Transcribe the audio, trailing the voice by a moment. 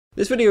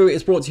This video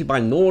is brought to you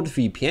by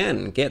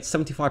NordVPN. Get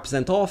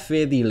 75% off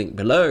via the link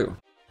below.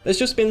 There's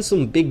just been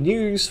some big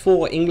news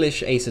for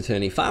English Ace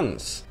Attorney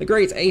fans. The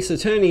Great Ace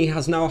Attorney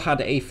has now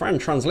had a fan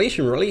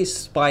translation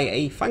released by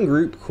a fan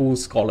group called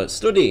Scarlet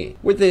Study.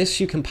 With this,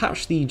 you can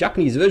patch the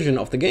Japanese version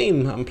of the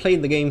game and play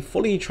the game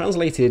fully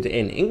translated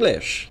in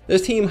English.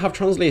 This team have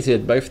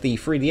translated both the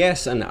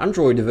 3DS and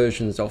Android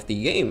versions of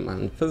the game,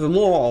 and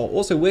furthermore are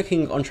also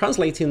working on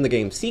translating the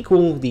game's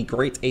sequel, The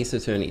Great Ace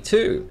Attorney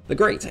 2. The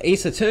Great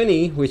Ace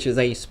Attorney, which is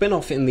a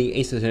spin-off in the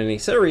Ace Attorney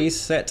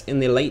series set in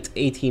the late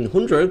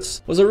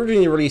 1800s, was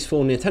originally released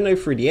for Nintendo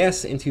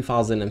 3DS in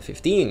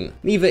 2015.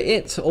 Neither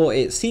it or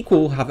its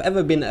sequel have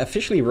ever been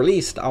officially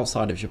released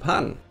outside of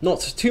Japan. Not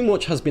too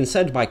much has been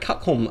said by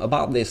Capcom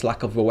about this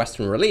lack of a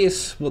Western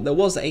release, but there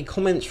was a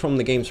comment from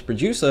the game's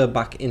producer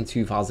back in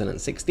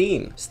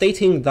 2016,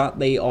 stating that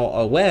they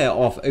are aware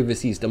of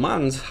overseas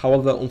demands.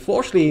 However,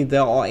 unfortunately,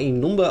 there are a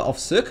number of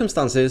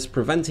circumstances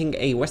preventing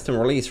a Western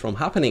release from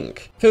happening.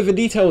 Further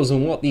details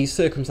on what these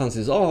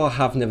circumstances are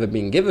have never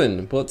been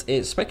given, but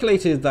it's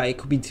speculated that it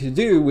could be to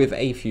do with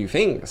a few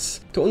things.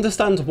 To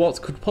understand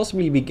what could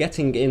possibly be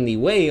getting in the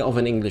way of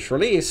an English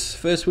release,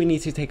 first we need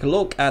to take a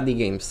look at the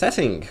game's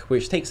setting,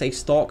 which takes a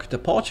stark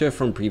departure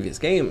from previous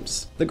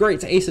games. The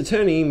Great Ace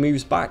Attorney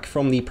moves back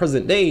from the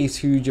present day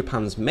to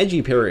Japan's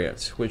Meiji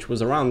period, which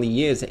was around the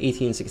years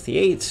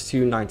 1868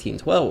 to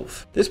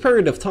 1912. This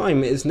period of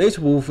time is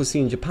notable for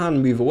seeing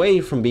Japan move away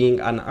from being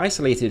an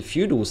isolated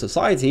feudal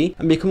society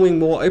and becoming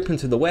more open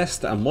to the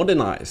West and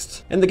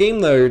modernized. In the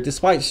game though,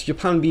 despite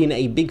Japan being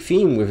a big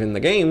theme within the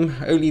game,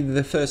 only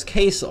the first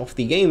case of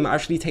the game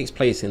actually takes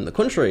place in the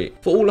country.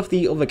 For all of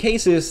the other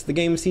cases, the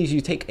game sees you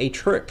take a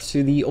trip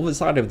to the other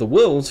side of the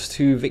world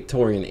to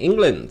Victorian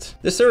England.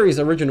 The series'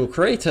 original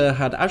creator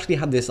had actually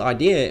had this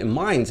idea in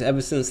mind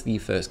ever since the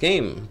first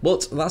game,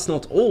 but that's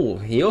not all.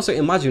 He also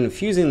imagined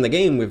fusing the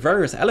game with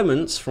various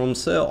elements from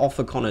Sir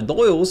Arthur Conan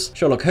Doyle's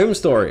Sherlock Holmes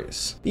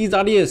stories. These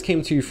ideas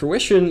came to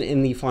fruition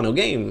in the final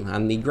game,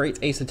 and the Great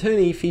Ace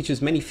Attorney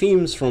features many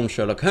themes from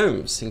Sherlock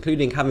Holmes,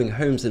 including having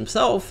Holmes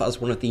himself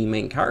as one of the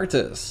main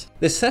characters.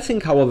 This setting,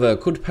 however,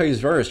 could pose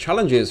various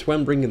challenges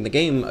when bringing the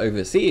game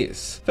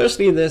overseas.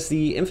 Firstly, there's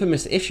the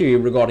infamous issue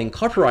regarding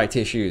copyright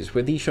issues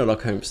with the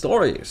Sherlock Holmes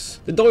stories.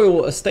 The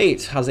Doyle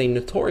estate has a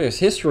notorious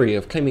history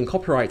of claiming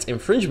copyright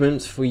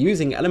infringement for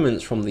using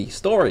elements from these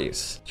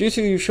stories. Due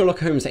to Sherlock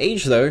Holmes'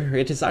 age though,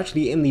 it is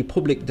actually in the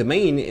public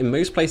domain in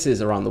most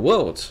places around the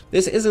world.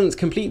 This isn't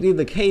completely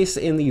the case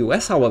in the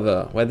US,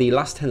 however, where the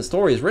last 10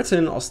 stories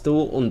written are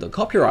still under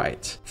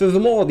copyright.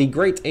 Furthermore, the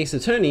Great Ace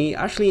Attorney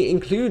actually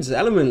includes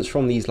elements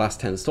from these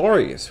last 10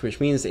 stories, which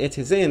means it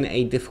is in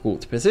a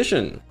difficult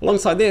position.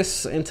 Alongside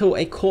this, until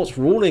a court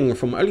ruling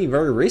from only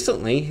very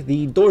recently,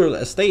 the Doyle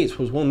estate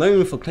was well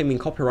known for claiming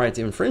copyright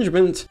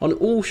infringement on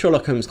all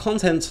Sherlock Holmes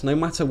content, no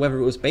matter whether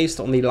it was based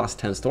on the last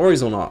 10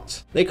 stories or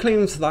not. They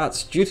claimed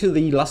that due to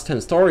the last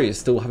 10 stories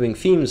still having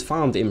themes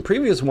found in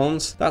previous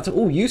ones, that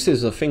all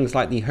uses of things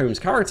like the Holmes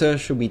character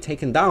should be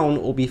taken down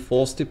or be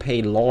forced to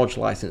pay large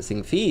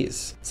licensing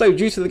fees. So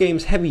due to the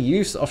game's heavy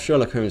use of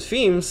Sherlock Holmes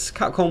themes,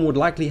 Capcom would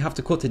likely have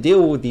to cut a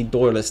deal with the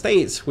Doyle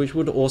estate, which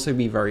would also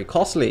be very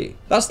costly.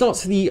 That's not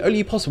the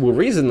only possible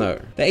reason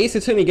though. The Ace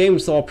Attorney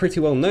games are pretty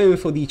well known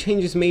for the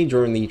changes made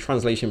during the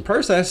translation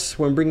process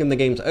when bringing the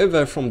games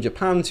over from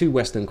Japan to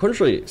Western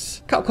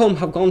countries. Capcom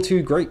have gone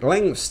to great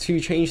lengths to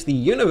change the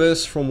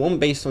universe from one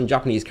based on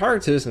Japanese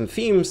characters and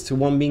themes to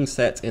one being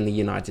set in the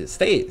United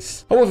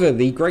States. However,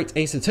 the Great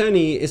Ace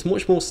Attorney is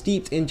much more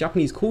steeped in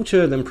Japanese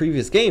culture than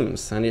previous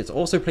games, and it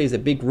also plays a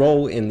big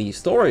role in the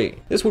story.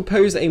 This would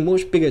pose a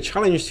much bigger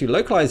challenge to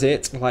localize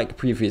it like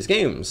previous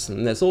games,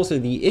 and there's also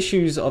the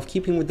issues of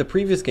keeping with the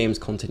previous game's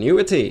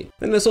continuity.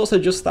 Then there's also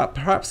just that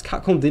perhaps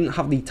Capcom didn't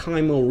have the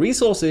time or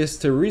resources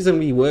to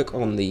reasonably work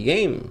on the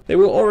game. They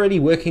were already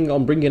working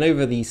on bringing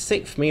over the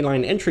 6th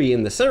mainline entry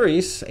in the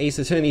series, Ace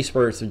Attorney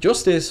Spirits of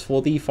Justice,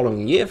 for the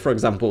following year, for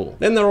example.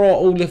 Then there are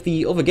all of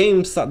the other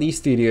games that the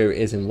studio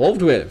is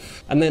involved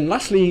with. And then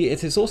lastly,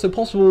 it is also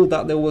possible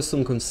that there was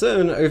some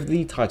concern over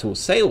the title's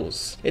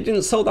sales. It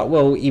didn't sell that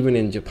well even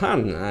in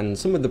Japan, and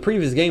some of the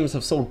previous games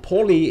have sold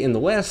poorly in the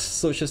West,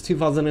 such as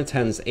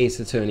 2010's Ace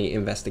Attorney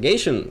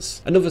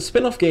Investigations, another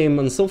spin-off game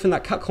and something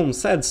that Capcom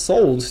said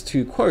sold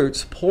to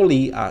quote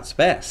poorly at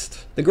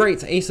best. The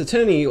Great Ace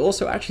Attorney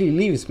also actually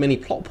leaves many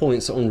plot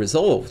points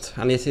unresolved,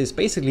 and it is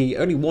basically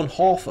only one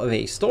half of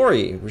a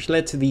story, which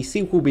led to the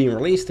sequel being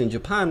released in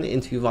Japan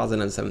in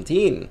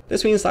 2017.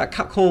 This means that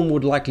Capcom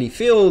would likely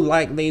feel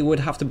like they would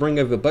have to bring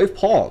over both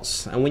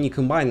parts, and when you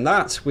combine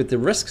that with the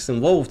risks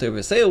involved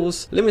over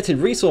sales, limited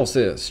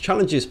resources,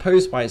 challenges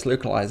posed by its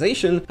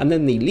localization, and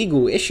then the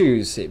legal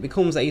issues, it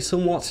becomes a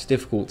somewhat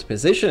difficult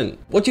position.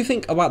 What do you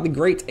think about the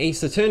Great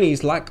Ace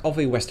Attorney's lack of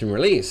a Western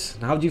release?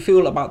 And how do you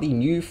feel about the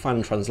new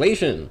fan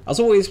translation? As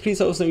always, please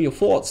let us know your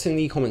thoughts in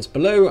the comments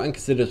below and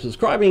consider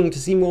subscribing to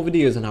see more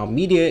videos on how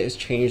media is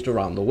changed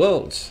around the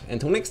world.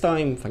 Until next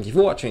time, thank you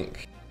for watching.